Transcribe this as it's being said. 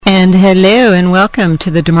Hello and welcome to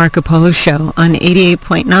the DeMarco Polo Show on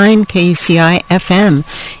 88.9 KUCI FM.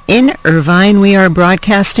 In Irvine, we are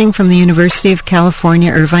broadcasting from the University of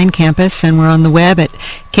California Irvine campus, and we're on the web at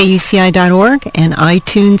kuci.org and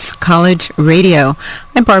iTunes College Radio.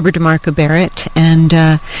 I'm Barbara DeMarco Barrett,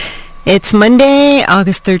 and it's Monday,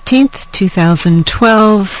 August 13th,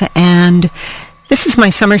 2012, and this is my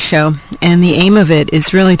summer show, and the aim of it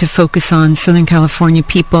is really to focus on Southern California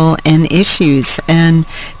people and issues. And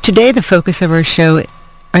today the focus of our show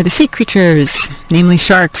are the sea creatures, namely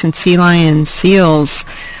sharks and sea lions, seals,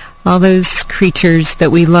 all those creatures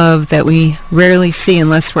that we love that we rarely see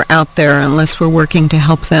unless we're out there, unless we're working to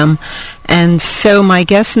help them. And so my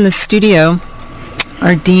guests in the studio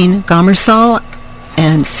are Dean Gomersall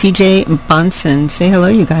and CJ Bahnsen. Say hello,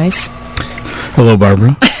 you guys. Hello,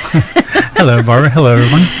 Barbara. Hello, Barbara. Hello,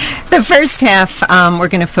 everyone. The first half, we're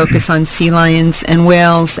going to focus on sea lions and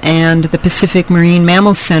whales and the Pacific Marine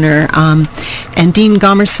Mammals Center. And Dean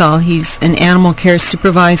Gomersall, he's an animal care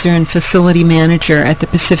supervisor and facility manager at the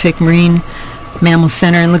Pacific Marine Mammals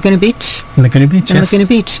Center in Laguna Beach. Laguna Beach, yes. Laguna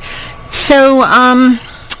Beach. So,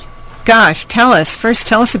 gosh, tell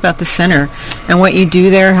us about the center and what you do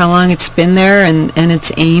there, how long it's been there, and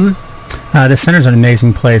its aim. The center's an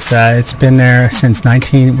amazing place. It's been there since we've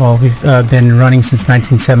been running since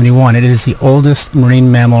 1971. It is the oldest marine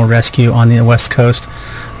mammal rescue on the West Coast.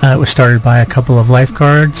 It was started by a couple of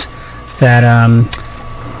lifeguards that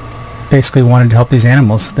basically wanted to help these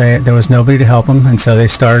animals. There was nobody to help them, and so they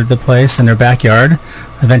started the place in their backyard,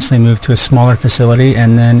 eventually moved to a smaller facility,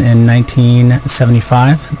 and then in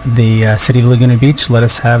 1975, the city of Laguna Beach let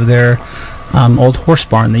us have their old horse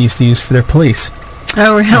barn they used to use for their police.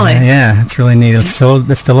 Oh, really? Yeah, it's really neat. It's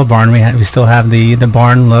still a barn. We still have the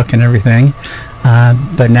barn look and everything,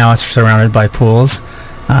 but now it's surrounded by pools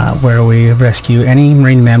where we rescue any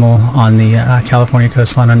marine mammal on the California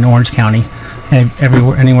coastline in Orange County,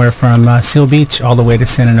 anywhere from Seal Beach all the way to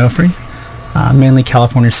San Onofre. Mainly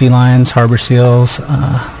California sea lions, harbor seals,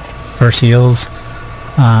 fur seals,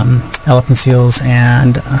 elephant seals,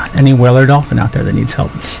 and any whale or dolphin out there that needs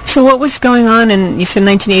help. So what was going on in, you said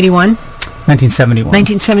 1981? 1971.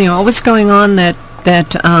 1971. What was going on that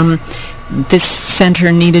this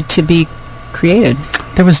center needed to be created?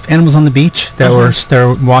 There was animals on the beach that were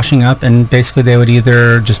washing up, and basically they would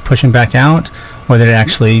either just push them back out, or they'd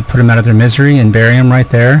actually put them out of their misery and bury them right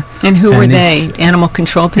there. And who were they? Animal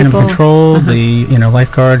control people? Animal control, the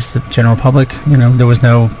lifeguards, the general public.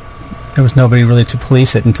 There was nobody really to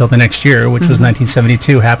police it until the next year, which was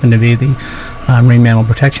 1972. Happened to be the Marine Mammal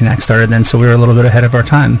Protection Act started then, so we were a little bit ahead of our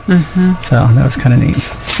time. So that was kind of neat.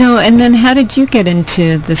 So, and then how did you get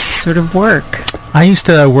into this sort of work? I used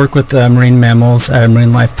to work with marine mammals at a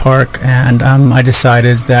marine life park, and I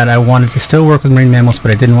decided that I wanted to still work with marine mammals,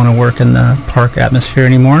 but I didn't want to work in the park atmosphere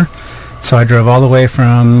anymore. So I drove all the way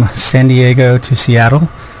from San Diego to Seattle.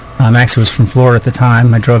 Actually, was from Florida at the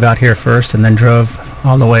time. I drove out here first, and then drove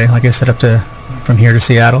all the way, like I said, from here to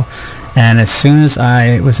Seattle. And as soon as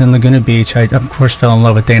I was in Laguna Beach, I, of course, fell in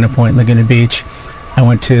love with Dana Point, Laguna Beach. I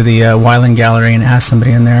went to the Wyland Gallery and asked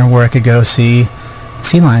somebody in there where I could go see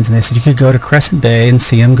sea lions. And they said, you could go to Crescent Bay and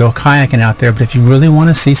see them, go kayaking out there. But if you really want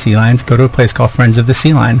to see sea lions, go to a place called Friends of the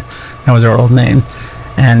Sea Line. That was our old name.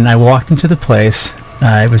 And I walked into the place.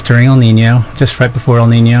 It was during El Nino, just right before El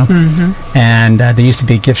Nino. And there used to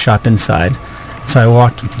be a gift shop inside. So I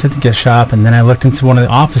walked to the gift shop, and then I looked into one of the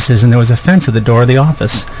offices, and there was a fence at the door of the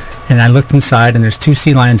office. And I looked inside, and there's two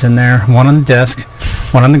sea lions in there, one on the desk,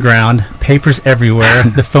 one on the ground, papers everywhere.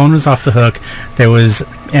 The phone was off the hook. There was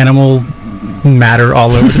animal matter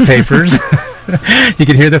all over the papers. You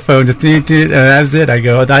could hear the phone just, that's it. I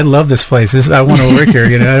go, I love this place. I want to work here.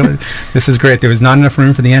 This is great. There was not enough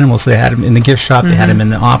room for the animals, so they had them in the gift shop. They had them in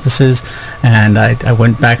the offices, and I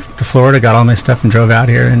went back to Florida, got all my stuff, and drove out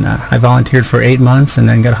here. And I volunteered for 8 months, and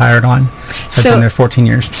then got hired on. So I've been there 14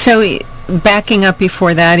 years. So, backing up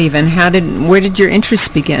before that, even where did your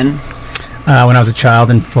interest begin? When I was a child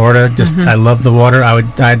in Florida, I loved the water.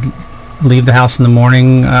 I'd leave the house in the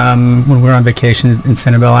morning when we were on vacation in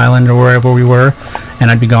Sanibel Island or wherever we were,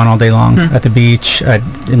 and I'd be gone all day long at the beach.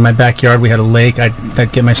 In my backyard we had a lake.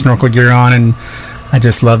 I'd get my snorkel gear on, and I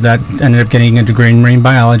just loved that. Ended up getting a degree in marine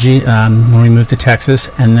biology when we moved to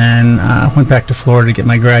Texas, and then went back to Florida to get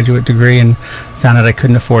my graduate degree, and found out I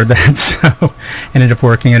couldn't afford that, so ended up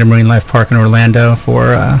working at a marine life park in Orlando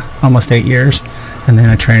for almost 8 years. And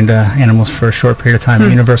then I trained animals for a short period of time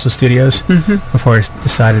at Universal Studios before I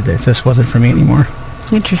decided that this wasn't for me anymore.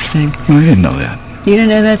 Interesting. Well, I didn't know that. You didn't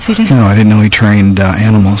know that, CJ? No, I didn't know he trained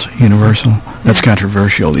animals at Universal. That's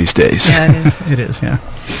controversial these days. Yeah, it is. It is, yeah.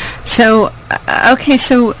 So, okay,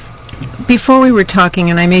 so Before we were talking,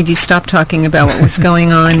 and I made you stop talking about what was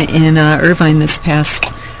going on in Irvine this past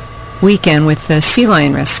weekend with the sea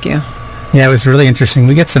lion rescue. Yeah, it was really interesting.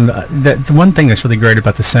 We get some. The one thing that's really great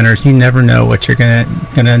about the center is you never know what you're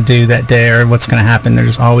gonna do that day or what's gonna happen.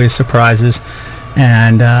 There's always surprises.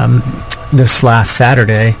 And this last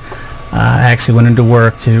Saturday, I actually went into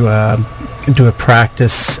work to do a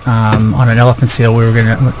practice on an elephant seal. We were going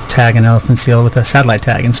to tag an elephant seal with a satellite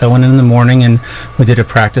tag, and so I went in the morning and we did a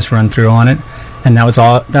practice run through on it. And that's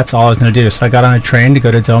all I was going to do. So I got on a train to go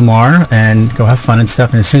to Del Mar and go have fun and stuff.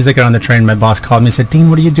 And as soon as I got on the train, my boss called me and said, "Dean,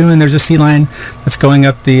 what are you doing? There's a sea lion that's going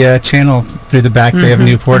up the channel through the back bay of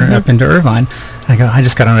Newport and up into Irvine." I go, "I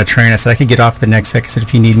just got on a train." I said, "I could get off the next second." I said,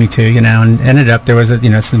 "If you need me to, And ended up there was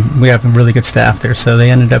we have a really good staff there, so they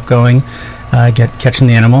ended up going catching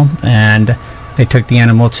the animal, and they took the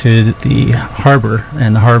animal to the harbor,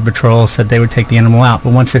 and the harbor patrol said they would take the animal out.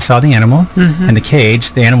 But once they saw the animal and the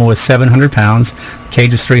cage, the animal was 700 pounds, the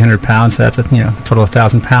cage was 300 pounds, so that's a total of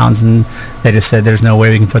 1,000 pounds, and they just said there's no way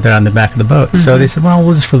we can put that on the back of the boat. So they said, well,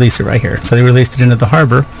 we'll just release it right here. So they released it into the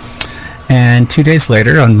harbor, and 2 days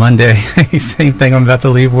later, on Monday, same thing, I'm about to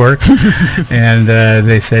leave work, and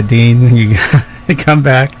they said, "Dean, you come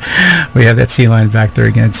back. We have that sea lion back there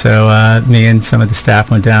again." So me and some of the staff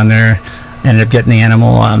went down there, ended up getting the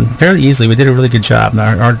animal fairly easily. We did a really good job.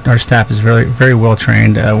 Our staff is very, very well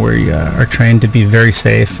trained. We are trained to be very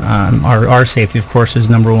safe. Our safety, of course, is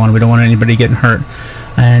number one. We don't want anybody getting hurt.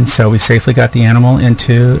 And so we safely got the animal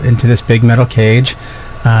into this big metal cage.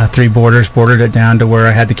 3 bordered it down to where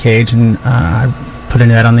I had the cage, and I put a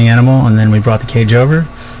net on the animal, and then we brought the cage over,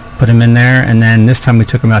 put him in there, and then this time we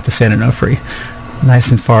took him out to San Onofre,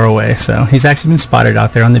 nice and far away. So he's actually been spotted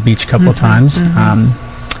out there on the beach a couple of times.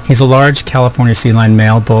 He's a large California sea lion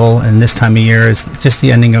male bull, and this time of year is just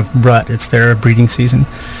the ending of rut. It's their breeding season.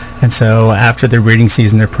 And so after their breeding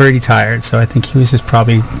season, they're pretty tired. So I think he was just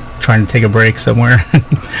probably trying to take a break somewhere.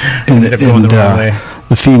 Ended up going the wrong way.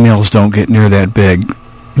 The females don't get near that big.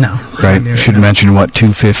 No. Right? Should mention,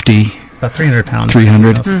 250? About 300 pounds.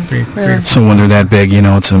 300? Really? So when they're that big,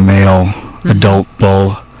 it's a male adult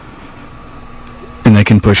bull. And they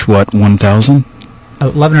can push, 1,000?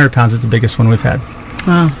 1,100 pounds is the biggest one we've had.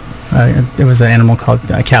 Wow. There was an animal called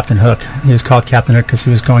Captain Hook. He was called Captain Hook because he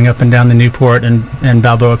was going up and down the Newport and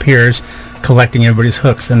Balboa Piers collecting everybody's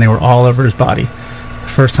hooks, and they were all over his body. The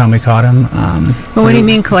first time we caught him. Well, what do you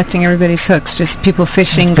mean collecting everybody's hooks? Just people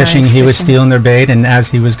fishing? Fishing. He was stealing their bait, and as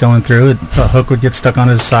he was going through, a hook would get stuck on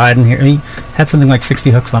his side, and he had something like 60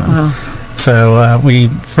 hooks on him. Wow. So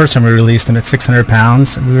first time we released him at 600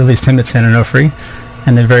 pounds. We released him at San Onofre.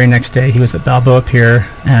 And the very next day, he was at Balboa Pier,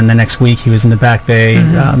 and the next week, he was in the back bay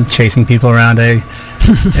chasing people around a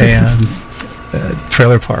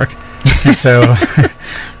trailer park. And so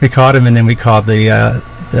we caught him, and then we called the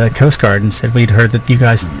Coast Guard and said, we'd heard that you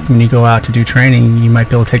guys, when you go out to do training, you might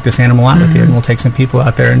be able to take this animal out with you, and we'll take some people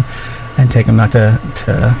out there and take him out to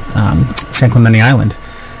San Clemente Island.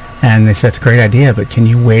 And they said, that's a great idea, but can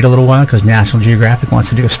you wait a little while? Because National Geographic wants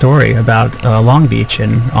to do a story about Long Beach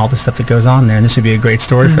and all the stuff that goes on there, and this would be a great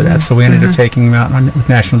story for that. So we ended up taking him out with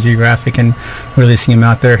National Geographic and releasing him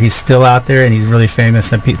out there. He's still out there, and he's really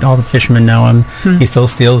famous. All the fishermen know him. He still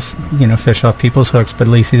steals, fish off people's hooks, but at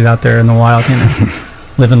least he's out there in the wild,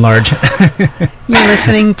 living large. You're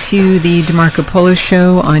listening to the DeMarco Polo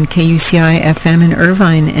Show on KUCI FM in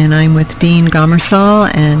Irvine, and I'm with Dean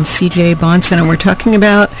Gomersall and CJ Bahnsen, and we're talking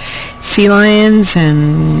about sea lions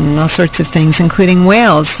and all sorts of things, including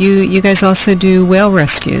whales. You guys also do whale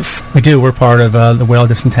rescues. We do. We're part of the whale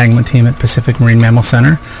disentanglement team at Pacific Marine Mammal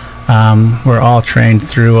Center. We're all trained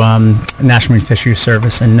through National Marine Fisheries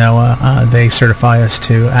Service and NOAA. They certify us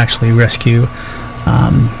to actually rescue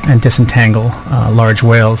and disentangle large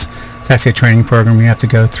whales. It's actually a training program you have to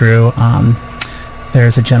go through.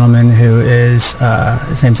 There's a gentleman who is,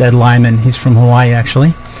 his name's Ed Lyman. He's from Hawaii,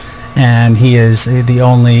 actually. And he is the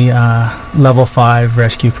only level 5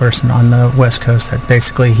 rescue person on the West Coast that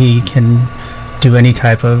basically he can do any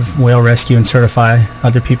type of whale rescue and certify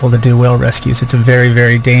other people to do whale rescues. It's a very,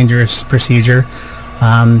 very dangerous procedure.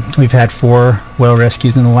 We've had 4 whale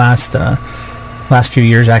rescues in the last few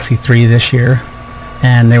years, actually 3 this year.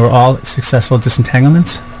 And they were all successful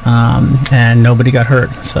disentanglements, and nobody got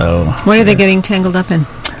hurt. So, what are they getting tangled up in?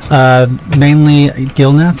 Mainly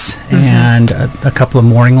gill nets and a couple of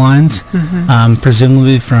mooring lines,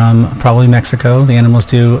 presumably from probably Mexico. The animals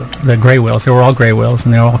the gray whales. They were all gray whales,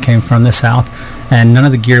 and they all came from the south. And none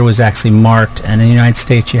of the gear was actually marked. And in the United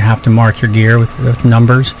States, you have to mark your gear with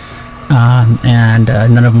numbers. And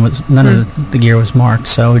none of the gear was marked,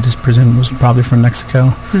 so we just presumed it was probably from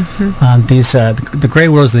Mexico. The gray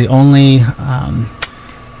whales are the only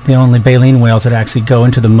the only baleen whales that actually go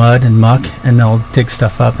into the mud and muck, and they'll dig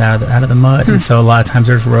stuff up out of the mud. And so a lot of times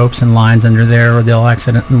there's ropes and lines under there, or they'll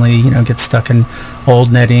accidentally, get stuck in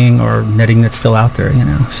old netting or netting that's still out there,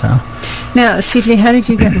 so. Now, CJ, how did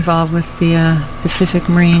you get involved with the Pacific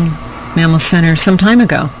Marine Mammal Center some time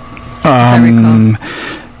ago? As I recall.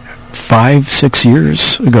 5-6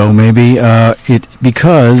 years ago, maybe.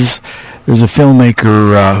 Because there's a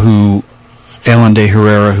filmmaker Alan de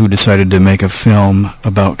Herrera, who decided to make a film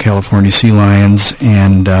about California sea lions,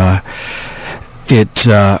 and it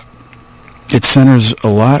centers a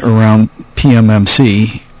lot around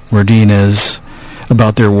PMMC, where Dean is,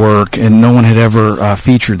 about their work, and no one had ever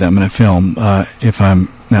featured them in a film, if I'm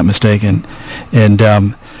not mistaken. And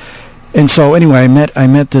so anyway, I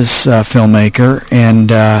met this filmmaker,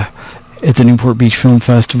 and at the Newport Beach Film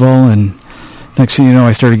Festival, and next thing you know,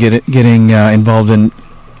 I started getting involved in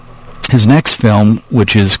his next film,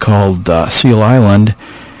 which is called Seal Island,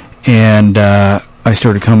 and I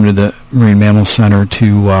started coming to the Marine Mammal Center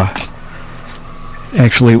to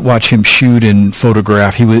actually watch him shoot and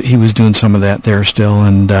photograph. He was doing some of that there still,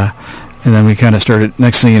 and then we kind of started.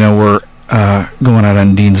 Next thing you know, we're going out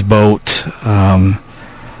on Dean's boat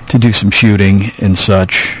to do some shooting and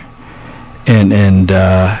such, and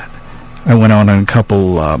I went out on a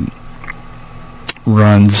couple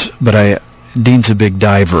runs, but Dean's a big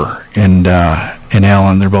diver, and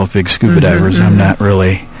Alan, they're both big scuba divers. I'm not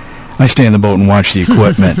really. I stay in the boat and watch the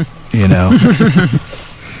equipment,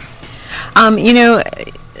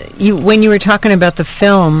 When you were talking about the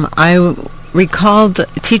film, I recalled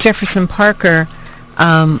T. Jefferson Parker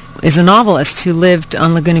is a novelist who lived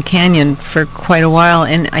on Laguna Canyon for quite a while,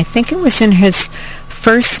 and I think it was in his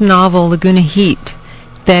first novel, Laguna Heat,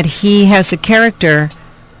 that he has a character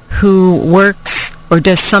who works or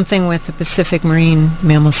does something with the Pacific Marine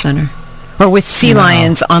Mammal Center, or with sea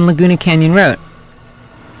lions on Laguna Canyon Road.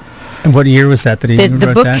 And what year was that he wrote that?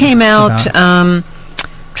 The book came out,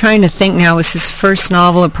 trying to think now, it was his first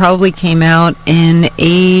novel. It probably came out in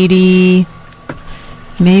 80,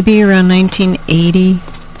 maybe around 1980.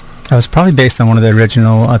 It was probably based on one of the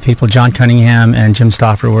original people. John Cunningham and Jim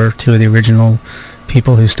Stauffer were two of the original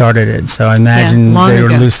people who started it, so I imagine they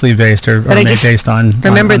were loosely based or based on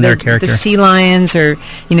their character. The sea lions, or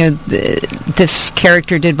this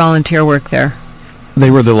character did volunteer work there. They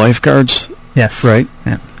were the lifeguards. Yes. Right.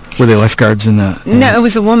 Yeah. Were they lifeguards in the? No, it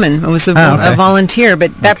was a woman. It was a volunteer.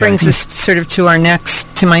 But that brings us sort of to my next.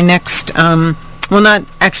 Well, not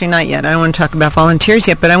yet. I don't want to talk about volunteers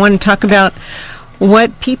yet, but I want to talk about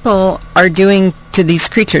what people are doing to these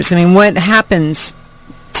creatures. I mean, what happens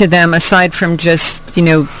to them aside from just,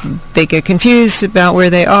 they get confused about where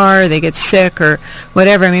they are, they get sick or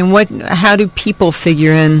whatever. I mean, how do people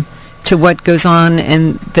figure in to what goes on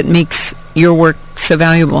and that makes your work so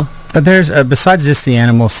valuable? But there's, besides just the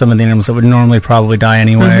animals, some of the animals that would normally probably die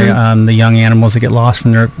anyway, the young animals that get lost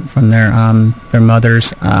from their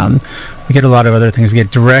mothers. We get a lot of other things. We get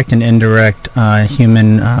direct and indirect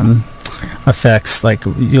human effects, like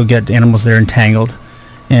you'll get animals that are entangled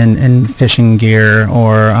in fishing gear,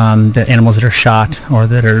 or the animals that are shot or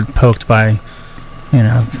that are poked by,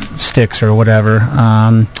 sticks or whatever.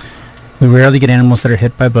 We rarely get animals that are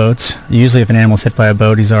hit by boats. Usually if an animal's hit by a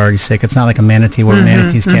boat, he's already sick. It's not like a manatee where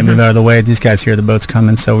manatees can't move out of the way. These guys hear the boats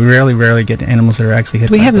coming, so we rarely get animals that are actually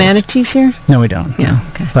hit by boats. Do we have manatees here? No, we don't. Yeah, no.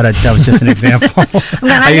 okay. But that was just an example.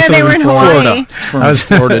 I know they were in Hawaii. I was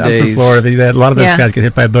Florida days. Florida. A lot of those guys get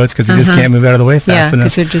hit by boats because they just can't move out of the way fast enough. Yeah,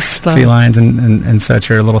 because they're just slow. Sea lions and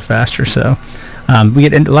such are a little faster, so we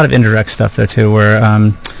get a lot of indirect stuff, though, too,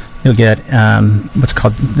 where you'll get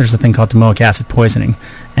there's a thing called domoic acid poisoning,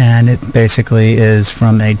 and it basically is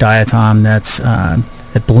from a diatom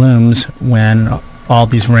that blooms when all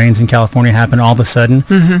these rains in California happen all of a sudden.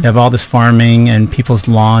 You have all this farming and people's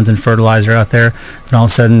lawns and fertilizer out there, and all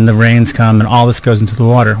of a sudden the rains come and all this goes into the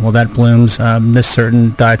water. Well, that blooms this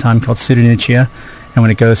certain diatom called pseudonychia, and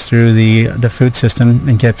when it goes through the food system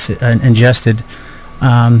and gets ingested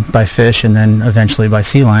by fish and then eventually by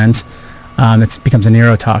sea lions, it becomes a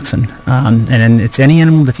neurotoxin, and then it's any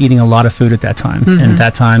animal that's eating a lot of food at that time. And at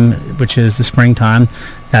that time, which is the springtime,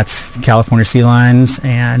 that's California sea lions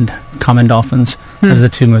and common dolphins. Those are the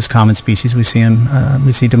two most common species we see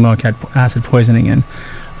domoic acid poisoning in.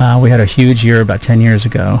 We had a huge year about 10 years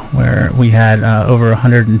ago where we had over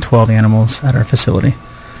 112 animals at our facility.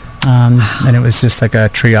 And it was just like a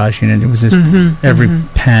triage unit. It was just every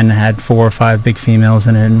pen had 4 or 5 big females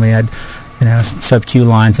in it, and we had sub-Q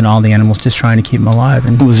lines and all the animals just trying to keep them alive.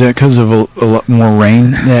 And was that because of a lot more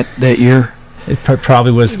rain that year? It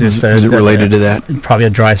probably was just... Was it related to that? Probably a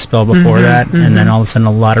dry spell before that, and then all of a sudden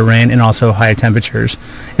a lot of rain, and also high temperatures.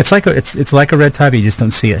 It's like a red tide, but you just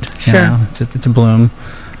don't see it. Sure. You know? It's a bloom.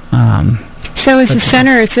 So is the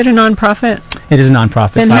center, is it a nonprofit? It is a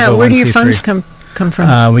nonprofit. Then where do your funds come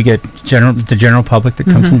from? We get the general public that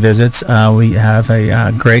comes and visits. We have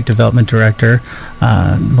a great development director,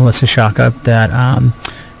 Melissa Shaka, that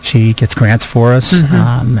she gets grants for us,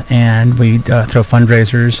 and we throw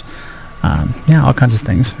fundraisers. All kinds of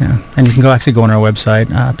things. Yeah, and you can actually go on our website,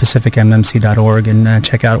 pacificmmc.org, and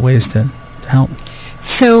check out ways to help.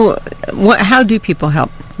 So, how do people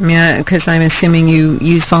help? I mean, because I'm assuming you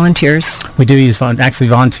use volunteers. We do use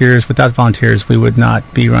volunteers. Without volunteers, we would not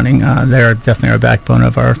be running. They're definitely our backbone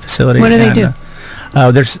of our facility. What do they do?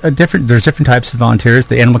 There's different types of volunteers.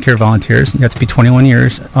 The animal care volunteers, you have to be 21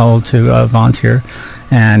 years old to volunteer,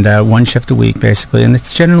 and one shift a week, basically. And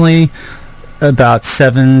it's generally about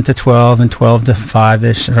 7 to 12 and 12 to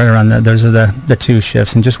 5-ish, right around that. Those are the two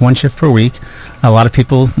shifts, and just one shift per week. A lot of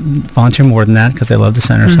people volunteer more than that because they love the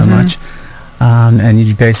center so much. And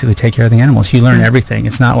you basically take care of the animals. You learn everything.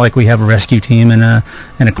 It's not like we have a rescue team and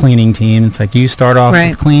a cleaning team. It's like you start off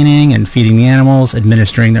with cleaning and feeding the animals,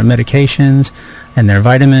 administering their medications and their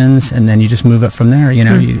vitamins, and then you just move up from there. You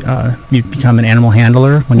know, you become an animal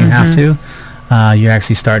handler when you have to. You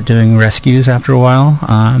actually start doing rescues after a while.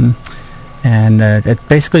 And it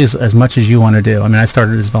basically is as much as you want to do. I mean, I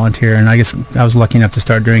started as a volunteer, and I guess I was lucky enough to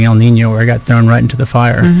start during El Nino, where I got thrown right into the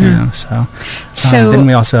fire. You know, so then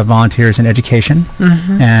we also have volunteers in education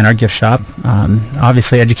and our gift shop.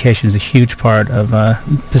 Obviously, education is a huge part of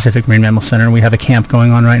Pacific Marine Mammal Center. We have a camp going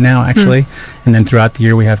on right now, actually, and then throughout the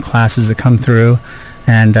year we have classes that come through.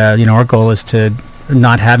 And our goal is to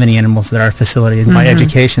not have any animals at our facility. And by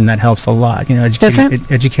education, that helps a lot. You know,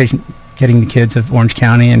 education. Getting the kids of Orange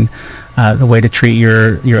County and the way to treat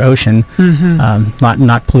your ocean,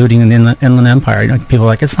 not polluting an inland empire. You know, people are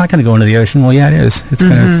like, it's not going to go into the ocean. Well, yeah, it is. It's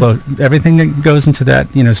going to float. Everything that goes into that,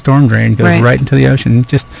 storm drain goes right into the ocean.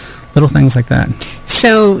 Just little things like that.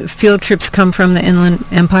 So field trips come from the inland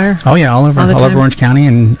empire? Oh yeah, all over Orange County,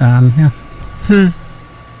 and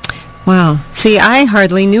Wow. See, I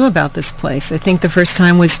hardly knew about this place. I think the first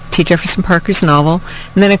time was T. Jefferson Parker's novel,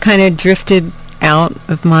 and then it kind of drifted out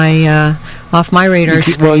of my off my radar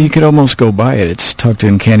screen. Well, you could almost go by it. It's tucked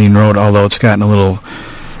in Canyon Road, although it's gotten a little...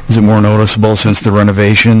 Is it more noticeable since the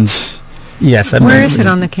renovations? Yes. Where is it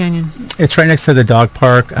on the canyon? It's right next to the dog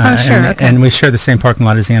park. And we share the same parking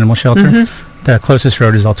lot as the animal shelter. The closest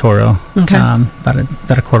road is El Toro. Okay.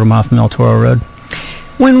 About a quarter mile from El Toro Road.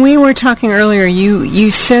 When we were talking earlier,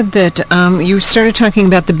 you said that you started talking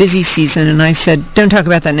about the busy season, and I said, don't talk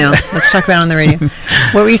about that now. Let's talk about it on the radio.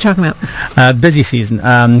 What were you talking about? Busy season.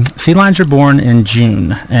 Sea lions are born in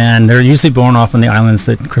June, and they're usually born off on the islands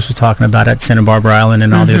that Chris was talking about at Santa Barbara Island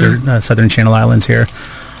and all the other Southern Channel Islands here.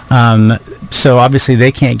 So obviously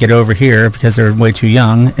they can't get over here because they're way too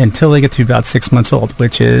young until they get to about 6 months old,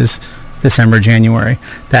 which is December, January.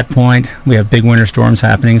 At that point, we have big winter storms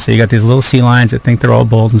happening, so you got these little sea lions that think they're all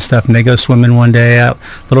bold and stuff, and they go swimming one day out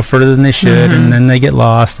a little further than they should, and then they get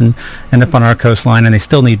lost and end up on our coastline, and they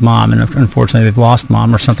still need mom, and unfortunately they've lost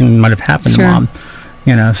mom, or something might have happened to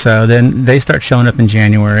mom. So then they start showing up in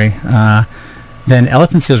January. Then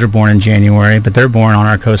elephant seals are born in January, but they're born on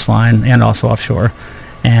our coastline and also offshore,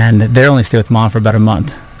 and they only stay with mom for about a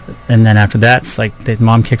month, and then after that, it's like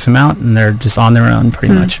mom kicks them out, and they're just on their own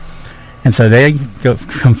pretty much. And so they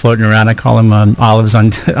come floating around. I call them olives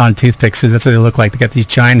on toothpicks. That's what they look like. They got these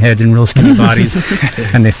giant heads and real skinny bodies,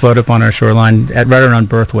 and they float up on our shoreline at right around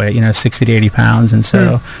birth weight, 60 to 80 pounds. And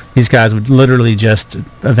so these guys would literally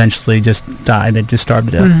eventually die. They'd just starve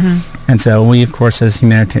to death. And so we, of course, as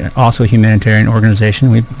also a humanitarian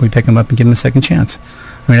organization, we pick them up and give them a second chance.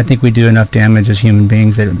 I mean, I think we do enough damage as human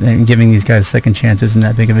beings that giving these guys second chances isn't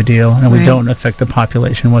that big of a deal, and we don't affect the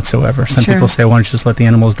population whatsoever. Some people say, why don't you just let the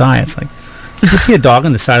animals die? It's like, if you see a dog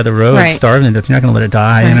on the side of the road starving to death, you're not going to let it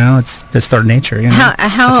die, It's just our nature,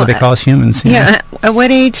 That's what they call us humans. At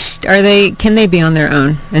what age can they be on their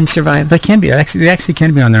own and survive? They can be. They actually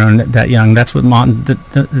can be on their own that young. That's what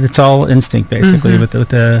it's all instinct, basically, with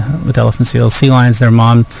elephant seals. Sea lions, their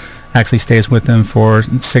mom actually stays with them for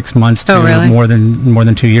 6 months to more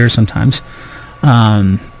than 2 years sometimes.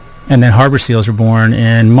 And then harbor seals are born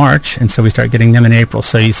in March, and so we start getting them in April.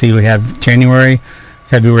 So you see we have January,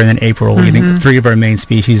 February, and then April. We're getting 3 of our main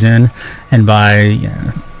species in, and by,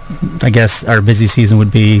 I guess our busy season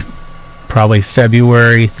would be probably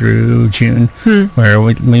February through June, where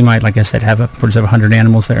we might, like I said, have upwards of 100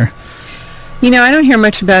 animals there. I don't hear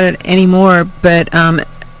much about it anymore, but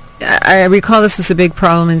I recall this was a big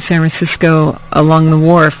problem in San Francisco along the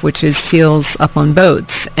wharf, which is seals up on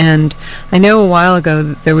boats. And I know a while ago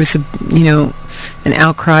that there was an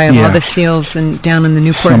outcry of all the seals down in the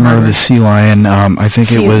Newport Summer Harbor. of the Sea Lion. I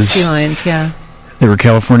think it was sea lions. Yeah. They were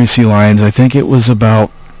California sea lions. I think it was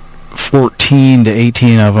about 14 to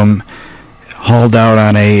 18 of them hauled out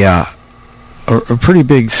on a pretty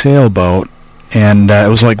big sailboat, and it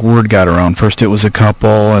was like word got around. First it was a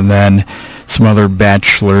couple, and then some other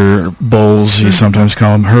bachelor bulls, you sometimes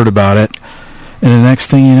call them, heard about it. And the next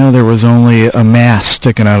thing you know, there was only a mast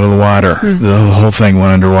sticking out of the water. The whole thing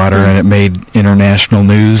went underwater, and it made international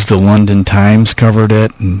news. The London Times covered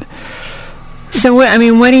it. And so, what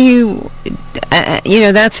do you,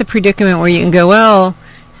 that's a predicament where you can go, well,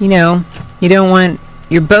 you don't want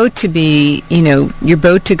your boat to be, your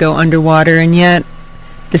boat to go underwater, and yet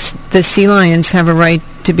the sea lions have a right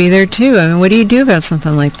to be there too. I mean, what do you do about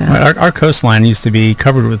something like that? Well, our coastline used to be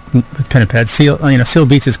covered with pinnipeds. Seal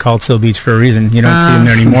Beach is called Seal Beach for a reason. You don't see them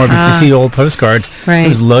there anymore, but you see old postcards. It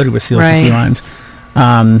was loaded with seals and sea lions.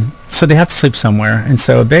 So they have to sleep somewhere. And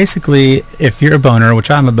so basically, if you're a boat owner,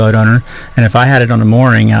 which I'm a boat owner, and if I had it on a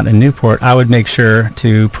mooring out in Newport, I would make sure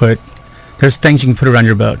to there's things you can put around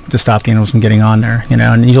your boat to stop the animals from getting on there,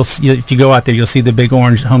 and if you go out there, you'll see the big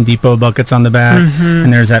orange Home Depot buckets on the back,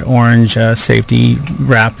 and there's that orange safety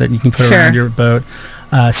wrap that you can put around your boat.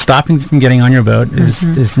 Stopping them from getting on your boat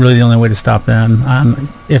is really the only way to stop them.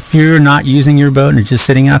 If you're not using your boat and it's just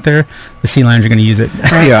sitting out there, the sea lions are going to use it.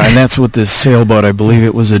 Yeah, and that's what this sailboat, I believe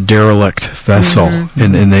it was a derelict vessel,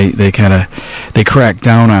 and they cracked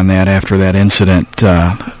down on that after that incident,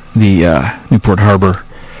 the Newport Harbor.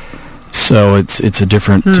 So it's a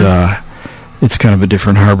different, it's kind of a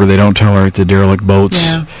different harbor. They don't tolerate the derelict boats.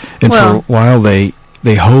 Yeah. And for a while they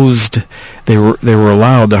were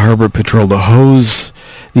allowed, the harbor patrol, to hose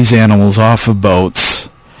these animals off of boats.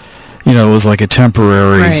 It was like a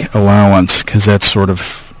temporary allowance, because that's sort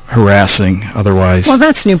of harassing otherwise. Well,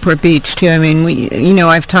 that's Newport Beach too. I mean,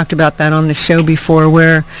 I've talked about that on the show before,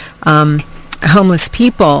 where homeless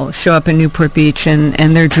people show up in Newport Beach and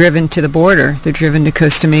they're driven to the border. They're driven to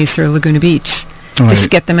Costa Mesa or Laguna Beach.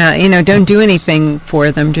 Just get them out. Don't do anything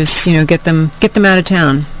for them. Just get them out of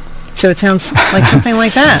town. So it sounds like something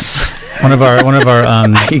like that. One of our one of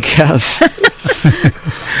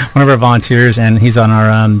our volunteers, and he's on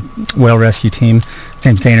our whale rescue team. His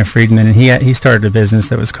name's Dana Friedman, and he started a business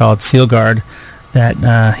that was called Seal Guard,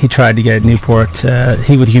 that he tried to get at Newport.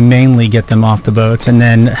 He would humanely get them off the boats and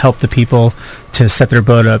then help the people to set their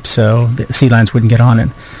boat up so the sea lions wouldn't get on it.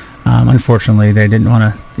 Unfortunately, they didn't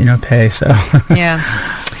want to, pay. So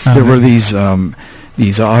there were these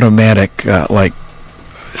automatic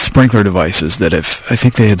sprinkler devices that I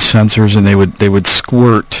think they had sensors, and they would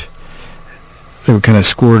squirt. They would kind of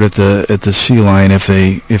squirt at the sea lion if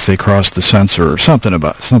they crossed the sensor or something like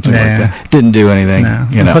that. Didn't do anything.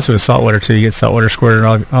 No. Plus, with saltwater too, you get saltwater squirted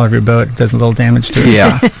all over your boat. It does a little damage to it.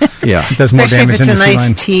 Yeah. It does more damage than the sea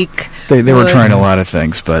lion. Teak. They were trying a lot of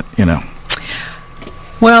things, but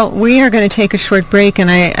Well, we are going to take a short break, and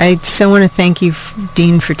I so want to thank you,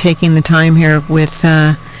 Dean, for taking the time here with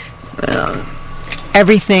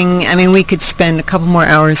everything. I mean, we could spend a couple more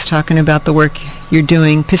hours talking about the work you're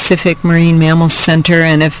doing, Pacific Marine Mammals Center,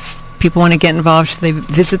 and if people want to get involved, should they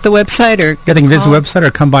visit the website or they can visit the website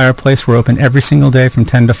or come by our place. We're open every single day from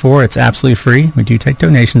 10 to 4. It's absolutely free. We do take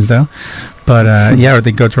donations, though. But, or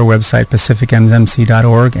they go to our website,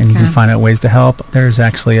 pacificmzmc.org, and you can find out ways to help. There's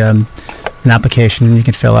actually an application you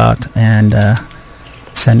can fill out and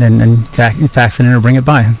send in and fax it in or bring it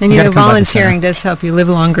by. And volunteering does help you live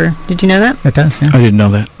longer. Did you know that? It does, yeah. I didn't know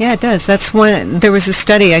that. Yeah, it does. That's one. There was a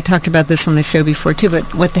study, I talked about this on the show before too,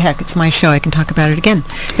 but what the heck, it's my show, I can talk about it again.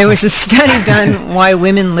 There was a study done why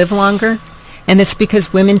women live longer, and it's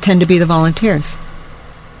because women tend to be the volunteers.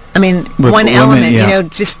 I mean, one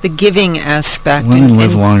element, just the giving aspect. Women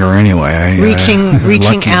live longer anyway.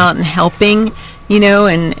 Reaching out and helping,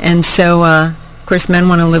 and so, of course, men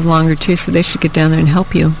want to live longer, too, so they should get down there and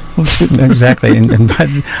help you. Exactly. and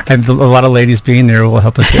a lot of ladies being there will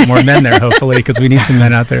help us get more men there, hopefully, because we need some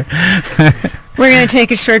men out there. We're going to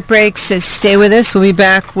take a short break, so stay with us. We'll be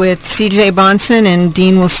back with C.J. Bahnsen, and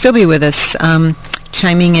Dean will still be with us,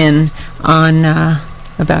 chiming in on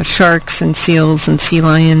about sharks and seals and sea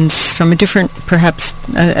lions from a different, perhaps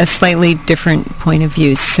a slightly different point of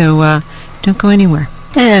view. So don't go anywhere.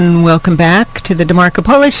 And welcome back to the DeMarco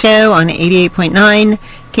Polo Show on 88.9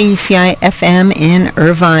 KUCI FM in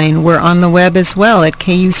Irvine. We're on the web as well at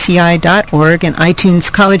kuci.org and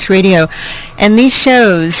iTunes College Radio. And these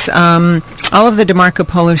shows, all of the DeMarco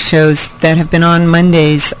Polo shows that have been on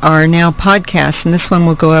Mondays are now podcasts, and this one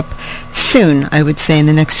will go up soon, I would say, in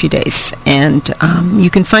the next few days. And you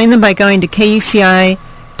can find them by going to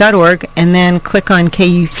kuci.org and then click on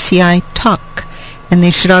KUCI Talk. And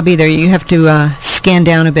they should all be there. You have to scan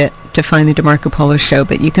down a bit to find the DeMarco Polo Show,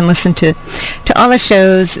 but you can listen to all the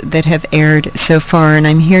shows that have aired so far. And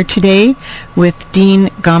I'm here today with Dean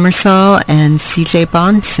Gomersall and CJ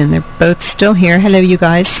Bahnsen. They're both still here. Hello, you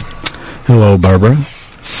guys. Hello, Barbara.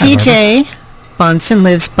 CJ Bahnsen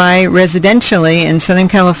lives residentially in Southern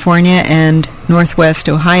California and Northwest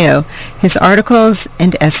Ohio. His articles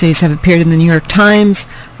and essays have appeared in the New York Times,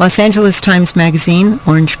 Los Angeles Times Magazine,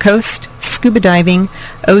 Orange Coast, Scuba Diving,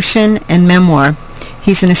 Ocean, and Memoir.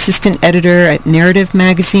 He's an assistant editor at Narrative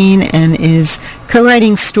Magazine and is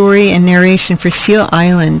co-writing story and narration for Seal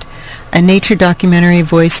Island, a nature documentary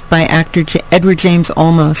voiced by actor Edward James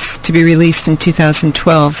Olmos, to be released in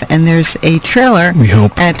 2012. And there's a trailer we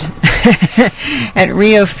hope at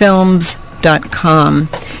riofilms.com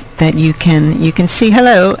that you can see.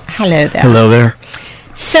 Hello there. Hello there.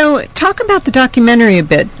 So talk about the documentary a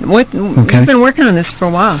bit. You've been working on this for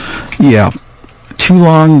a while. Yeah. Too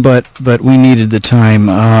long, but we needed the time.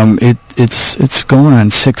 It's going on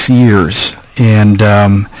 6 years, and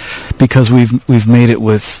because we've made it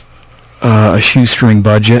with a shoestring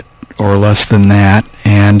budget or less than that,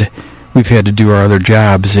 and we've had to do our other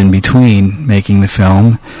jobs in between making the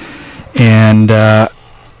film, and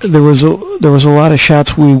there was a lot of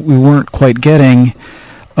shots we weren't quite getting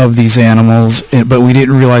of these animals, but we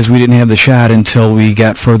didn't realize we didn't have the shot until we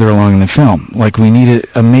got further along in the film. Like, we needed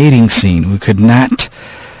a mating scene. We could not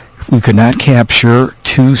capture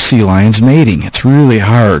two sea lions mating. It's really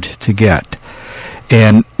hard to get.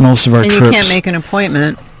 And most of our trips... And you can't make an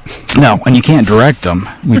appointment. No, and you can't direct them.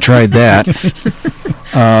 We tried that.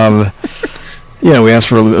 We asked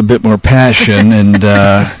for a bit more passion, and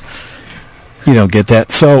you don't get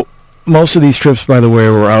that. So most of these trips, by the way,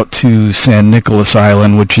 were out to San Nicolas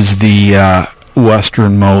Island, which is the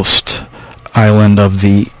westernmost island of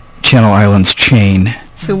the Channel Islands chain.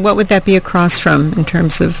 So what would that be across from in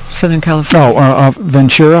terms of Southern California?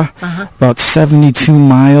 Ventura, about 72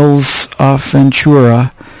 miles off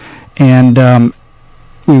Ventura, and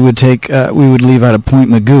we would leave out of Point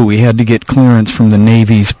Magoo. We had to get clearance from the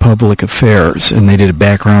Navy's Public Affairs, and they did a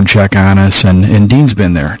background check on us, and Dean's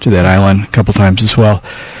been there to that island a couple times as well.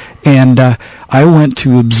 And I went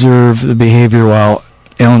to observe the behavior while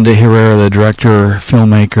Alan de Herrera, the director,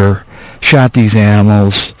 filmmaker, shot these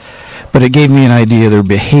animals. But it gave me an idea of their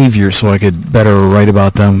behavior so I could better write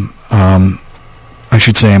about them. I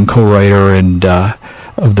should say I'm co-writer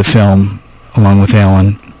of the film along with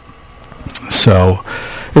Alan. So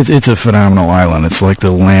it's a phenomenal island. It's like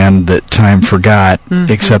the land that time forgot,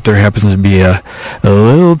 except there happens to be a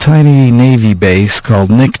little tiny Navy base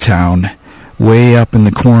called Nicktown way up in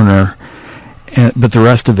the corner, but the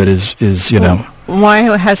rest of it is Why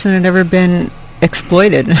hasn't it ever been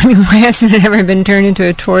exploited? I mean, why hasn't it ever been turned into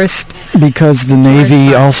a tourist? Because the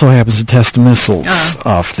Navy also happens to test missiles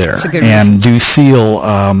off there and do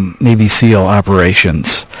Navy SEAL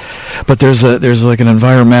operations. But there's like an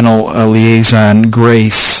environmental liaison,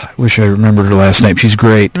 Grace. I wish I remembered her last name. She's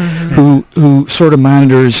great. Who sort of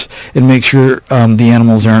monitors and makes sure the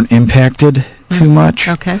animals aren't impacted too much.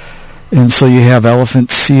 Okay. And so you have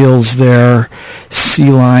elephant seals there,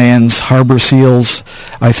 sea lions, harbor seals,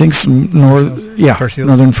 I think some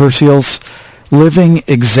northern fur seals, living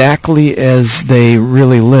exactly as they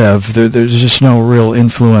really live. There's just no real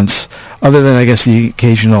influence, other than, I guess, the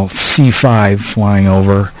occasional C5 flying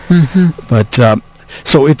over. But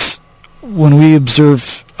so it's, when we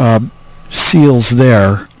observe seals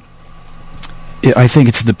there, I think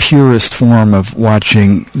it's the purest form of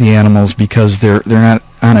watching the animals, because they're not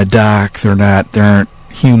on a dock, there aren't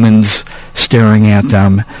humans staring at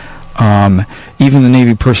them. Even the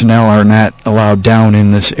Navy personnel are not allowed down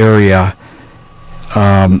in this area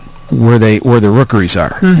where the rookeries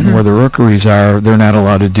are. And where the rookeries are, they're not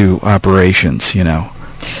allowed to do operations,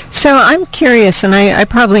 So I'm curious, and I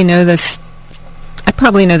probably know this. I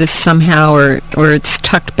probably know this somehow, or it's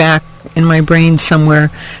tucked back in my brain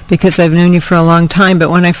somewhere, because I've known you for a long time.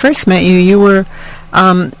 But when I first met you, you were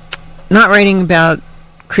not writing about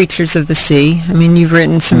creatures of the sea. I mean, you've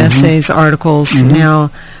written some essays, articles.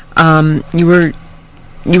 Now, you were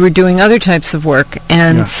doing other types of work,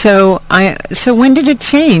 and so when did it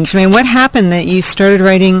change? I mean, what happened that you started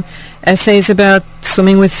writing essays about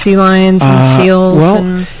swimming with sea lions and seals?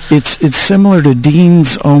 Well, it's similar to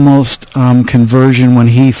Dean's almost conversion when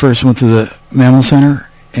he first went to the Mammal Center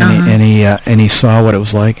and he saw what it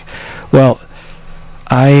was like. Well,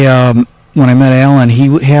 when I met Alan,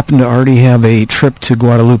 he happened to already have a trip to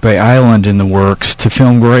Guadalupe Island in the works to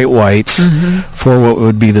film great whites for what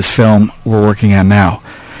would be this film we're working on now.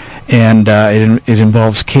 And it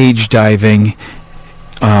involves cage diving.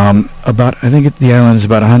 I think the island is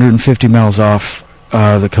about 150 miles off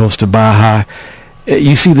the coast of Baja.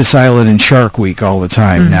 You see this island in Shark Week all the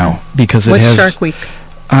time now because it has Shark Week?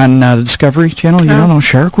 On the Discovery Channel. You don't know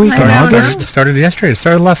Shark Week in August? It started yesterday. It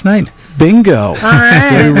started last night. Bingo. All right.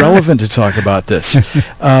 Very relevant to talk about this.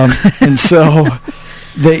 And so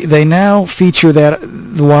they now feature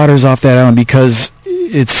the waters off that island because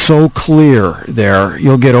it's so clear there.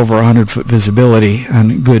 You'll get over 100-foot visibility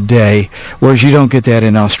on a good day, whereas you don't get that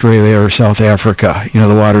in Australia or South Africa.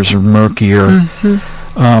 The waters are murkier.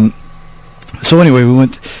 So anyway, we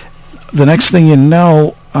went. The next thing you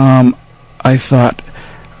know, I thought,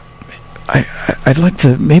 I'd like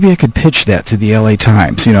to, maybe I could pitch that to the LA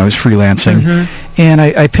Times. I was freelancing. And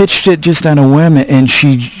I pitched it just on a whim, and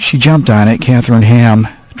she jumped on it, Catherine Ham,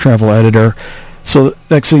 travel editor. So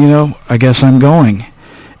next thing you know, I guess I'm going.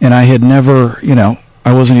 And I had never,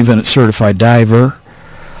 I wasn't even a certified diver.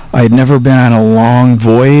 I had never been on a long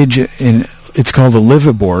voyage, and it's called a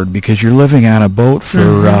liveaboard because you're living on a boat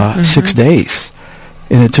for 6 days.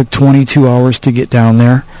 And it took 22 hours to get down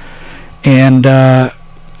there. And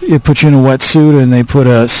it puts you in a wetsuit, and they put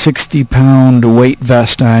a 60-pound weight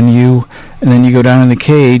vest on you, and then you go down in the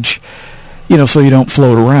cage, so you don't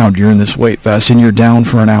float around. You're in this weight vest, and you're down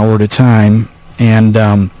for an hour at a time. And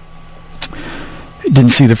didn't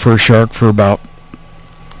see the first shark for about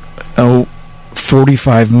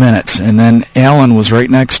 45 minutes, and then Alan was right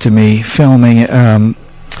next to me filming,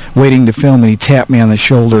 waiting to film, and he tapped me on the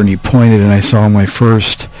shoulder and he pointed, and I saw my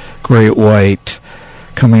first great white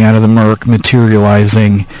coming out of the murk,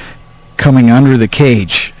 materializing, coming under the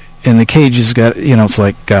cage. And the cage has got, it's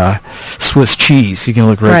like Swiss cheese. You can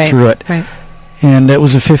look right through it. Right. And it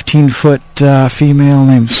was a 15-foot female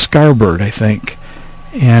named Scarbird, I think.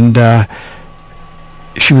 And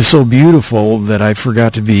she was so beautiful that I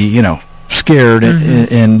forgot to be, scared.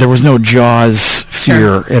 And there was no Jaws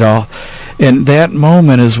fear at all. And that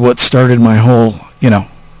moment is what started my whole,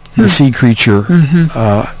 the sea creature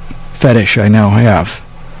fetish I now have.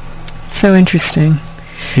 So interesting.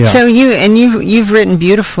 Yeah. So you've written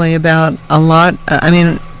beautifully about a lot.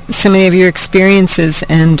 So many of your experiences,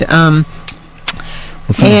 and and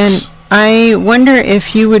I wonder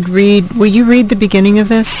if you would read. Will you read the beginning of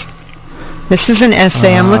this? This is an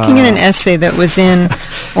essay. I'm looking at an essay that was in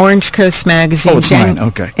Orange Coast magazine. Oh, it's mine.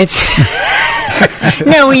 Okay. It's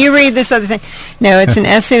no. Will you read this other thing? No, it's an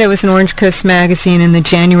essay that was in Orange Coast magazine in the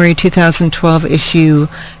January 2012 issue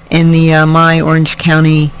in the My Orange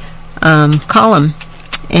County column,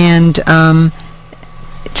 and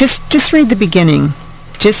just read the beginning,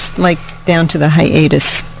 just like down to the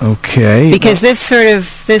hiatus. Okay. Because this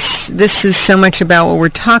is so much about what we're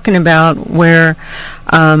talking about, where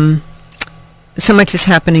so much is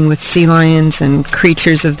happening with sea lions and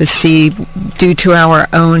creatures of the sea due to our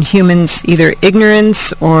own humans, either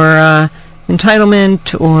ignorance or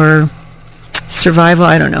entitlement or survival.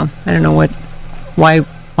 I don't know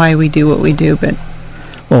why we do what we do, but.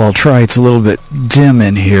 Well, I'll try. It's a little bit dim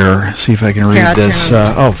in here. See if I can read this.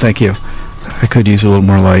 Thank you. I could use a little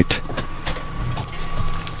more light.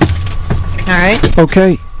 All right.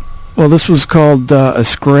 Okay. Well, this was called A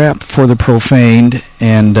Scrap for the Profaned,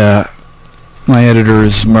 and my editor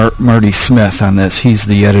is Marty Smith on this. He's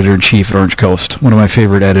the editor-in-chief at Orange Coast, one of my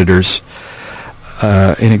favorite editors.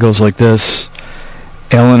 And it goes like this.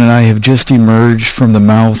 Alan and I have just emerged from the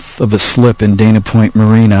mouth of a slip in Dana Point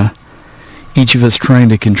Marina, each of us trying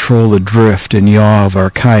to control the drift and yaw of our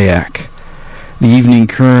kayak. The evening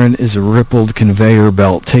current is a rippled conveyor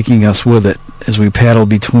belt taking us with it as we paddle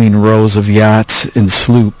between rows of yachts and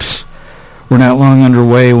sloops. We're not long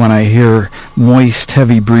underway when I hear moist,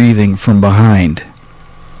 heavy breathing from behind.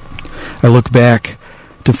 I look back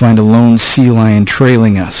to find a lone sea lion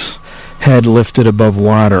trailing us, head lifted above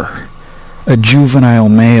water. A juvenile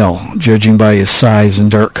male, judging by his size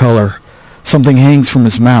and dark color. Something hangs from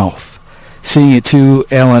his mouth. Seeing it too,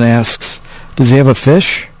 Alan asks, "Does he have a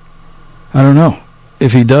fish?" "I don't know.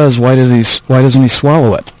 If he does, why doesn't he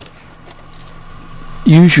swallow it?"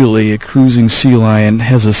 Usually, a cruising sea lion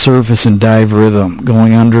has a surface and dive rhythm,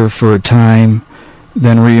 going under for a time,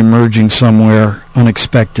 then re-emerging somewhere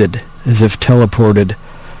unexpected, as if teleported.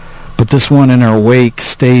 But this one in our wake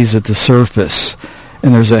stays at the surface,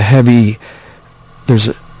 and there's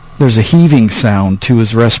There's a heaving sound to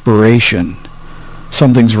his respiration.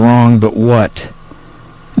 Something's wrong, but what?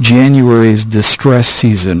 January is distress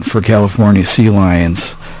season for California sea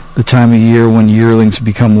lions, the time of year when yearlings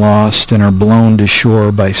become lost and are blown to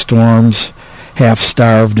shore by storms,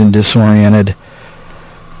 half-starved and disoriented.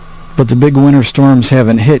 But the big winter storms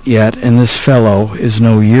haven't hit yet, and this fellow is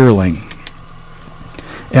no yearling.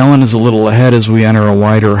 Ellen is a little ahead as we enter a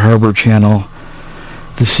wider harbor channel,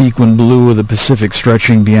 the sequin blue of the Pacific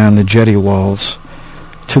stretching beyond the jetty walls.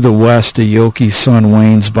 To the west, a Yoki sun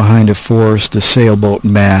wanes behind a forest of sailboat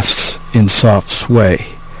masts in soft sway.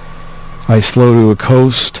 I slow to a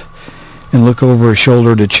coast and look over his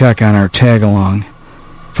shoulder to check on our tag-along.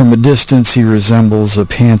 From a distance, he resembles a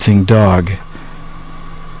panting dog.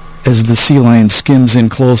 As the sea lion skims in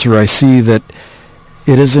closer, I see that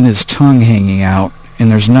it isn't his tongue hanging out,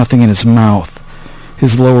 and there's nothing in his mouth.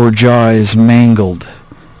 His lower jaw is mangled,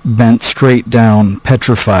 bent straight down,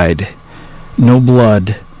 petrified. No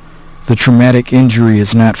blood. The traumatic injury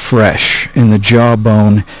is not fresh, and the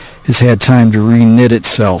jawbone has had time to re-knit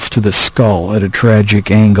itself to the skull at a tragic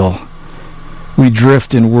angle. We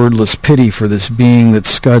drift in wordless pity for this being that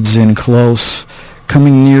scuds in close,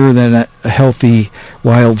 coming nearer than a healthy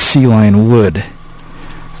wild sea lion would.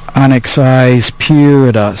 Onyx eyes peer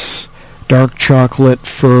at us, dark chocolate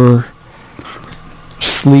fur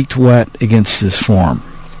sleeked wet against his form.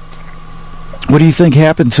 What do you think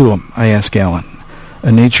happened to him? I ask Alan,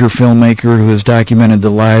 a nature filmmaker who has documented the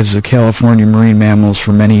lives of California marine mammals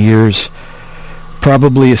for many years.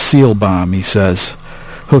 Probably a seal bomb, he says,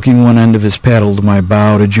 hooking one end of his paddle to my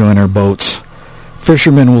bow to join our boats.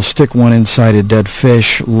 Fishermen will stick one inside a dead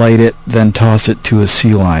fish, light it, then toss it to a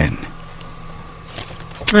sea lion.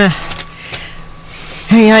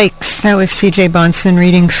 Yikes. That was C.J. Bahnsen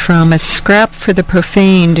reading from A Scrap for the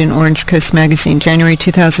Profaned in Orange Coast Magazine, January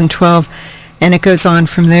 2012. And it goes on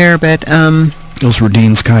from there, but... Those were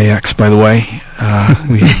Dean's kayaks, by the way.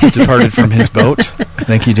 We departed from his boat.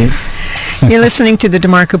 Thank you, Dean. You're listening to the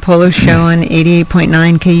DeMarco Polo Show on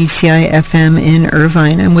 88.9 KUCI FM in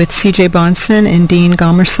Irvine. I'm with C.J. Bahnsen and Dean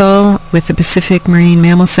Gomersall with the Pacific Marine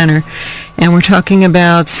Mammal Center. And we're talking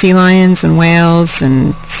about sea lions and whales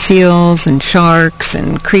and seals and sharks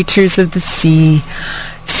and creatures of the sea.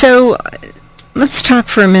 So let's talk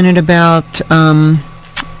for a minute about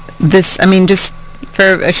this, just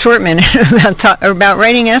for a short minute, about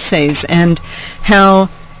writing essays and how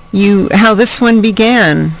this one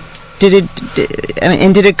began. Did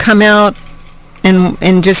it come out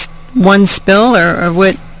in just one spill, or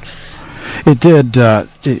what? It did.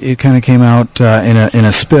 It kind of came out in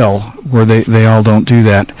a spill where they all don't do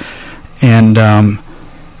that. And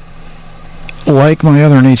like my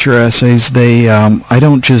other nature essays, I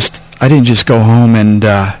didn't just go home and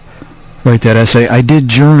write that essay. I did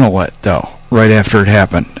journal it though. Right after it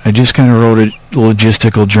happened, I just kind of wrote a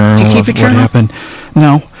logistical journal of what happened.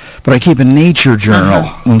 No, but I keep a nature journal.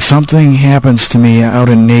 When something happens to me out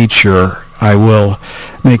in nature, I will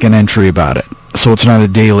make an entry about it. So it's not a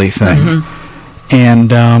daily thing.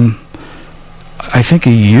 And I think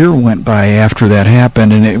a year went by after that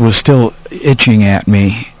happened, and it was still itching at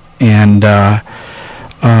me. And I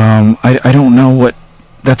don't know what.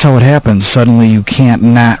 That's how it happens. Suddenly, you can't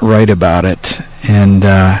not write about it, and.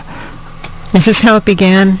 Is this how it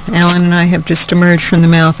began? Alan and I have just emerged from the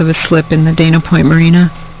mouth of a slip in the Dana Point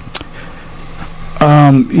Marina.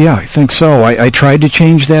 Yeah, I think so. I tried to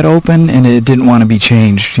change that open, and it didn't want to be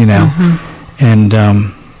changed, And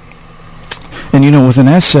with an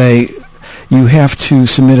essay, you have to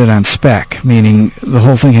submit it on spec, meaning the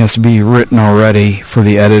whole thing has to be written already for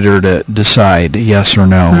the editor to decide yes or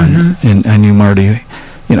no. And I knew Marty,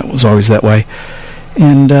 was always that way.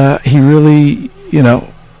 And he really,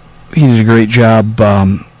 he did a great job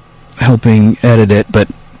helping edit it, but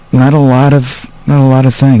not a lot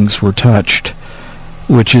of things were touched,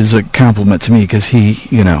 which is a compliment to me because he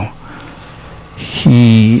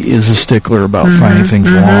is a stickler about finding things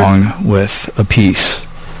wrong with a piece.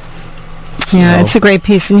 Yeah, it's a great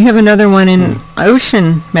piece, and you have another one in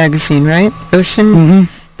Ocean magazine, right? Ocean,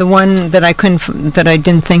 the one that I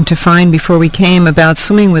didn't think to find before we came about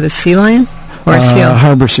swimming with a sea lion. Or a seal?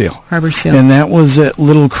 Harbor seal. Harbor seal. And that was at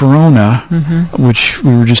Little Corona, which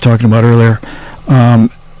we were just talking about earlier.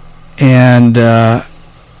 And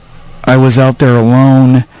I was out there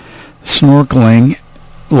alone snorkeling.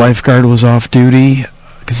 Lifeguard was off duty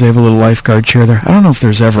because they have a little lifeguard chair there. I don't know if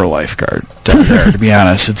there's ever a lifeguard down there, to be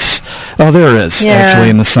honest. There is,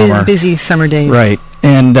 actually, in the summer. Busy summer days. Right.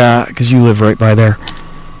 And because you live right by there.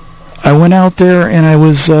 I went out there and I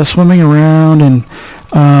was swimming around, and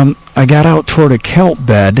I got out toward a kelp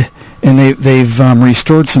bed, and they've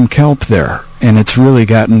restored some kelp there, and it's really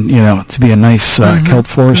gotten, to be a nice kelp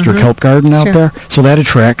forest or kelp garden out there. So that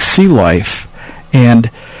attracts sea life.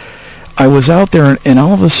 And I was out there, and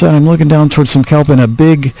all of a sudden I'm looking down towards some kelp, and a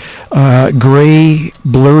big gray,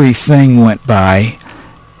 blurry thing went by,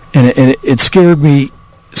 and it scared me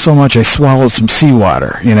so much I swallowed some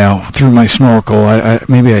seawater, through my snorkel.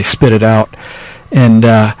 Maybe I spit it out, and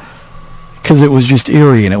because it was just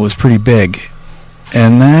eerie and it was pretty big.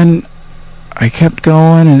 And then I kept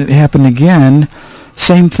going, and it happened again.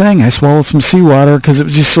 Same thing. I swallowed some seawater because it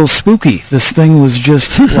was just so spooky. This thing was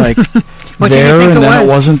just like there, and then it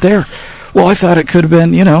wasn't there. Well, I thought it could have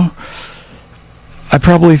been, I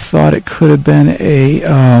probably thought it could have been a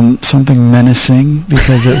something menacing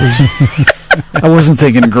because it was. I wasn't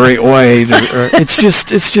thinking a great white. It's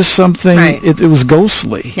just something. Right. It was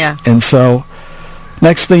ghostly. Yeah. And so,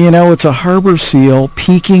 next thing you know, it's a harbor seal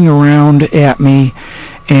peeking around at me,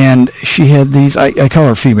 and she had these. I call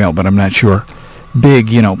her female, but I'm not sure. Big,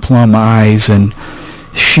 plum eyes, and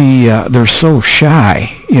they're so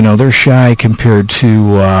shy. They're shy compared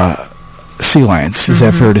to sea lions. Is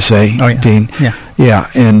that fair to say, Dean? Yeah.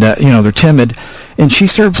 Yeah, and they're timid. And she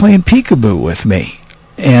started playing peekaboo with me,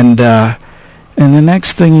 and the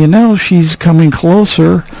next thing you know, she's coming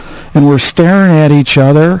closer, and we're staring at each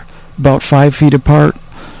other about 5 feet apart,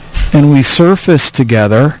 and we surfaced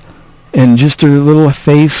together, and just her little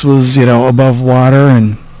face was, above water,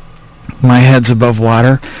 and my head's above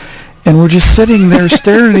water, and we're just sitting there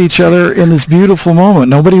staring at each other in this beautiful moment.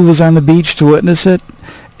 Nobody was on the beach to witness it,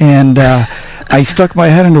 and I stuck my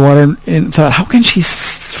head underwater and thought, how can she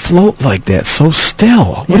float like that, so still?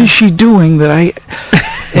 Yeah. What is she doing that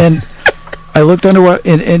and I looked underwater,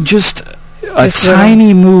 and just a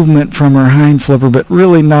tiny movement from her hind flipper, but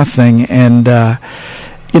really nothing, and a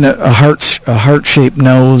heart-shaped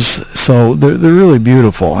nose, so they're really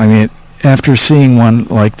beautiful. I mean, after seeing one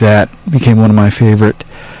like that, became one of my favorite.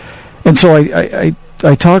 And so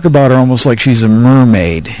I talk about her almost like she's a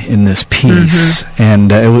mermaid in this piece,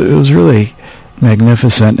 and it was really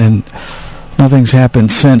magnificent, and nothing's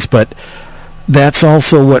happened since, but that's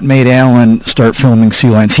also what made Alan start filming sea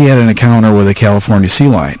lions. He had an encounter with a California sea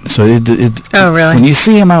lion. So oh, really? When you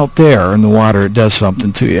see him out there in the water, it does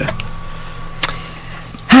something to you.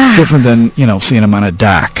 It's different than, seeing him on a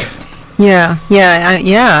dock. Yeah.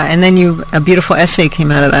 And then a beautiful essay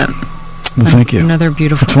came out of that. Well, thank you. Another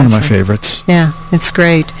beautiful It's one of my favorites. Yeah, it's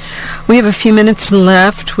great. We have a few minutes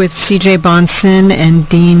left with C.J. Bahnsen and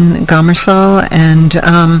Dean Gomersall. And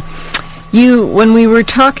when we were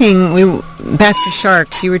talking, back to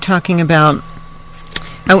sharks, you were talking about,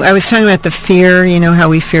 I was talking about the fear, how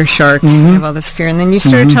we fear sharks. We have all this fear. And then you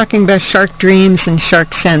started talking about shark dreams and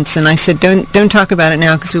shark sense. And I said, don't talk about it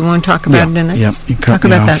now because we won't talk about it in the... Yeah, you talk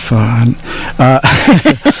about that.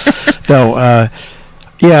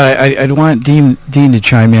 I'd want Dean to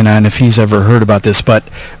chime in on if he's ever heard about this. But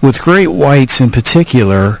with great whites in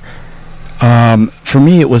particular, for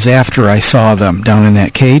me it was after I saw them down in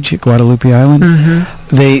that cage at Guadalupe Island.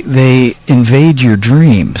 They invade your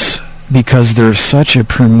dreams, because they're such a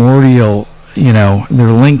primordial,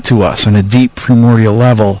 they're linked to us on a deep primordial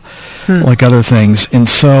level, like other things. And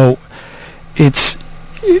so it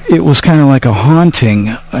was kind of like a haunting,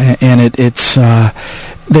 and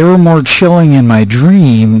they were more chilling in my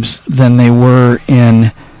dreams than they were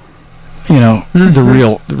in, the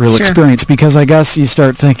real experience. Because I guess you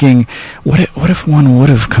start thinking, what if one would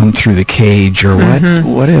have come through the cage, or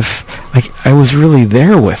what if I was really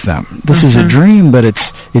there with them? This is a dream, but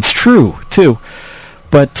it's true too.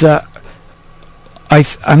 But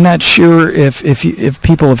I'm not sure if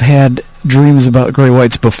people have had dreams about gray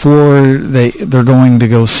whites before they're going to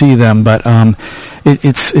go see them. But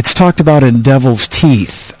it's talked about in Devil's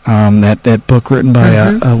Teeth, that book written by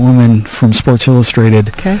a woman from Sports Illustrated.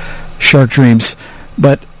 Okay. Shark dreams,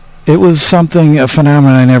 but it was a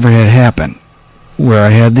phenomenon I never had happen, where I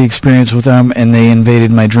had the experience with them and they invaded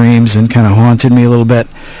my dreams and kind of haunted me a little bit.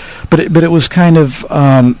 But it was kind of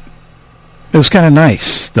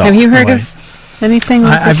nice, though. Have you heard of anything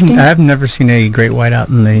like this? I've never seen a great white out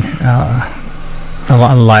in the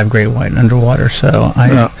a live great white underwater, so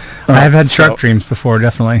I've had shark dreams before,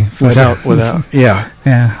 definitely. Without, yeah.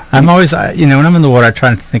 Yeah. I'm always, when I'm in the water, I try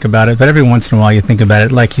not to think about it, but every once in a while you think about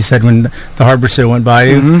it. Like you said, when the harbor seal went by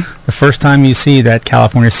you, the first time you see that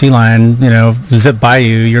California sea lion, zip by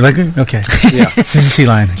you, you're like, okay, yeah, this is a sea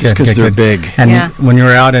lion. Just because they're big. And when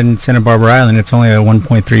you're out in Santa Barbara Island, it's only a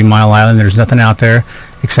 1.3 mile island. There's nothing out there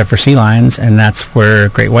except for sea lions, and that's where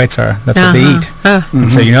great whites are. That's what they eat.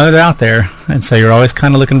 And so they're out there, and so you're always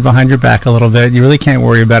kind of looking behind your back a little bit. You really can't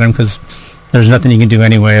worry about them because there's nothing you can do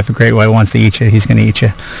anyway. If a great white wants to eat you, he's going to eat you.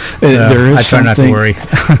 There is I try not to worry.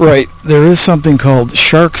 Right. There is something called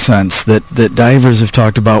shark sense that divers have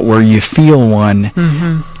talked about, where you feel one,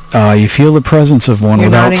 you feel the presence of one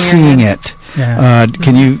without seeing it. Yeah.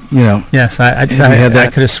 Can you know? Yes, I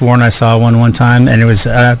could have sworn I saw one time, and it was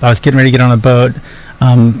I was getting ready to get on a boat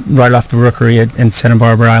right off the rookery in Santa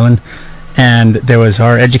Barbara Island, and there was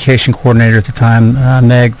our education coordinator at the time,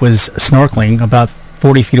 Meg, was snorkeling about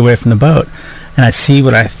 40 feet away from the boat, and I see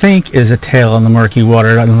what I think is a tail in the murky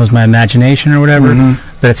water. I don't know if it was my imagination or whatever,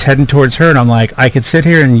 but it's heading towards her, and I'm like, I could sit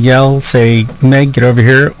here and yell, say, Meg, get over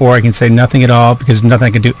here, or I can say nothing at all, because nothing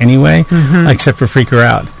I can do anyway, except for freak her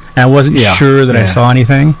out. And I wasn't sure that I saw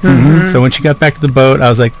anything. So when she got back to the boat, I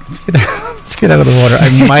was like, let's get out of the water. I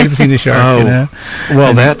might have seen the shark. You know?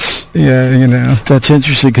 Well, that's that's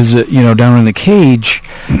interesting, because down in the cage,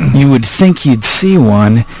 you would think you'd see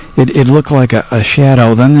one. It looked like a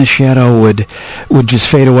shadow. Then the shadow would just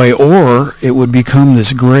fade away, or it would become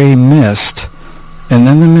this gray mist, and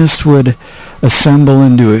then the mist would assemble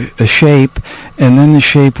into a shape, and then the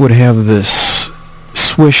shape would have this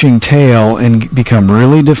swishing tail and become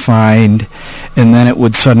really defined, and then it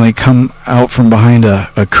would suddenly come out from behind a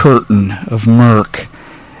curtain of murk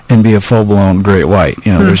and be a full-blown great white.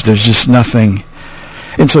 There's just nothing,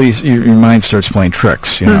 and so your mind starts playing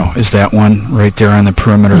tricks. Is that one right there on the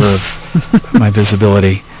perimeter of my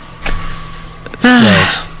visibility?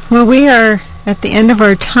 Well, we are at the end of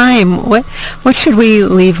our time. What should we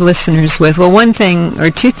leave listeners with? Well, one thing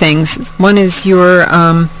or two things. One is your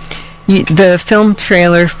the film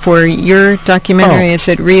trailer for your documentary is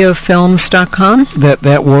at riofilms.com.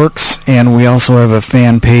 That works, and we also have a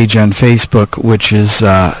fan page on Facebook, which is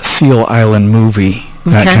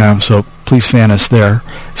SealIslandMovie.com. So please fan us there.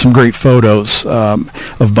 Some great photos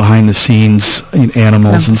of behind-the-scenes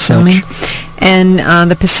animals and such. And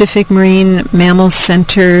the Pacific Marine Mammal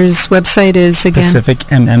Center's website is, again?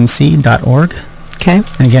 PacificMMC.org. Okay.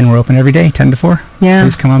 And again, we're open every day, 10 to 4. Yeah.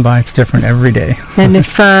 Please come on by. It's different every day. And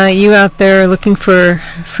if you out there are looking for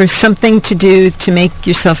something to do to make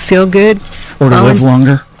yourself feel good. Or to live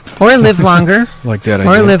longer. Or live longer. Like that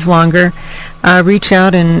idea. Or live longer. Reach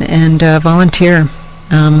out and volunteer.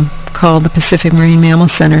 Call the Pacific Marine Mammal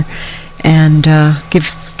Center and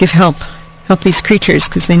give help. Help these creatures,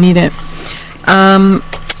 because they need it.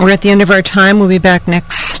 We're at the end of our time. We'll be back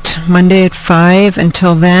next Monday at 5.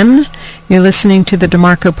 Until then, you're listening to the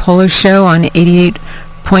DeMarco Polo Show on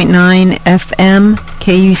 88.9 FM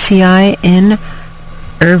KUCI in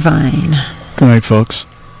Irvine. Good night, folks.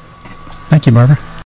 Thank you, Barbara.